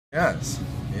Yes,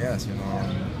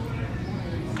 I'm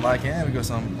like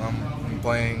because I'm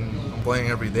playing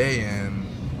every day, and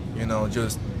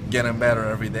just getting better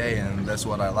every day, and that's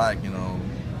what I like.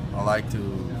 I like to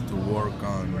work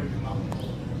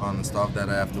on stuff that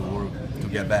I have to work to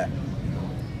get back.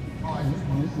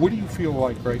 What do you feel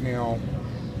like right now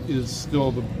is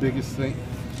still the biggest thing,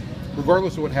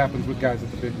 regardless of what happens with guys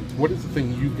at the big leagues? What is the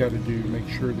thing you've got to do to make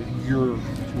sure that you're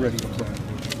ready to play?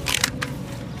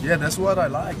 Yeah, that's what I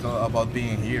like about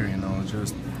being here.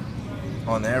 Just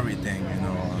on everything.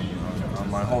 On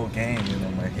my whole game.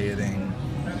 My hitting,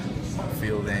 my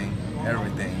fielding,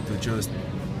 everything. To just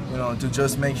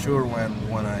make sure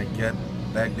when I get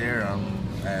back there, I'm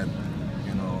at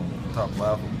top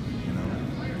level.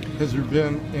 Has there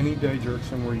been any day,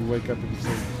 Jurickson, where you wake up and you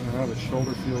say, the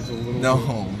shoulder feels a little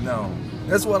No.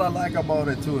 That's what I like about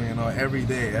it too. Every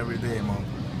day,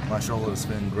 my shoulder's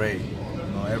been great.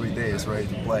 Every day it's ready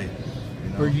to play.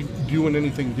 Are you doing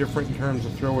anything different in terms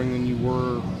of throwing than you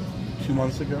were 2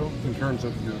 months ago, in terms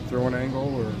of your throwing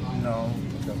angle? Or No.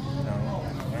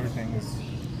 Everything is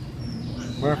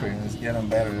perfect. It's getting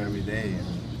better every day. And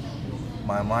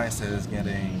my mindset is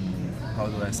getting, how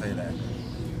do I say that?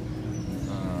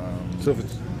 So if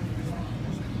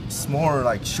It's more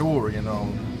like sure,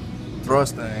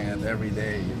 trusting it every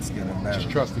day. It's getting better. just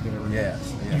trusting it every day.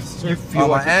 Yes. You feel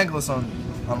My like angles on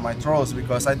my throws,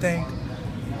 because I think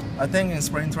in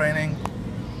spring training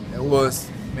it was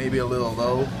maybe a little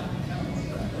low,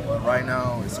 but right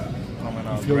now it's coming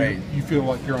out great. You feel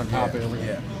like you're on top of everything.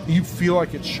 Yeah. You feel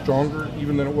like it's stronger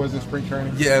even than it was in spring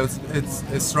training? Yeah,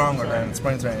 it's stronger than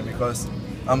spring training because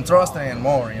I'm trusting it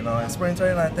more. In spring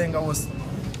training I think I was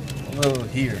a little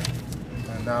here,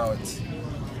 and now it's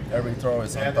every throw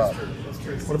is on top.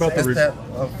 What about Instead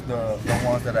of the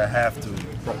ones that I have to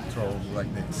throw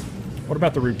like this. What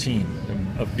about the routine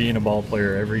of being a ball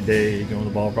player every day, going to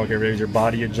the ballpark every day? Is your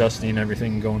body adjusting,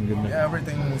 everything going good? Yeah,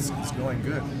 everything is going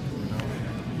good.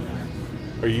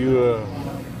 Are you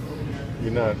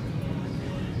you're not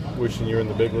wishing you're in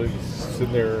the big leagues,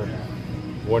 sitting there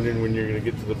wondering when you're going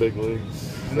to get to the big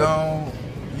leagues? No,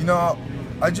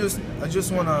 I just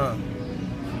wanna.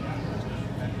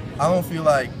 I don't feel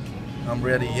like I'm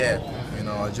ready yet.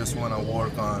 I just wanna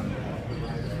work on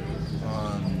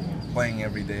playing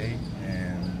every day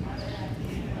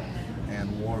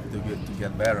and work to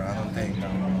get better. I don't think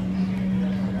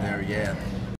I'm there yet.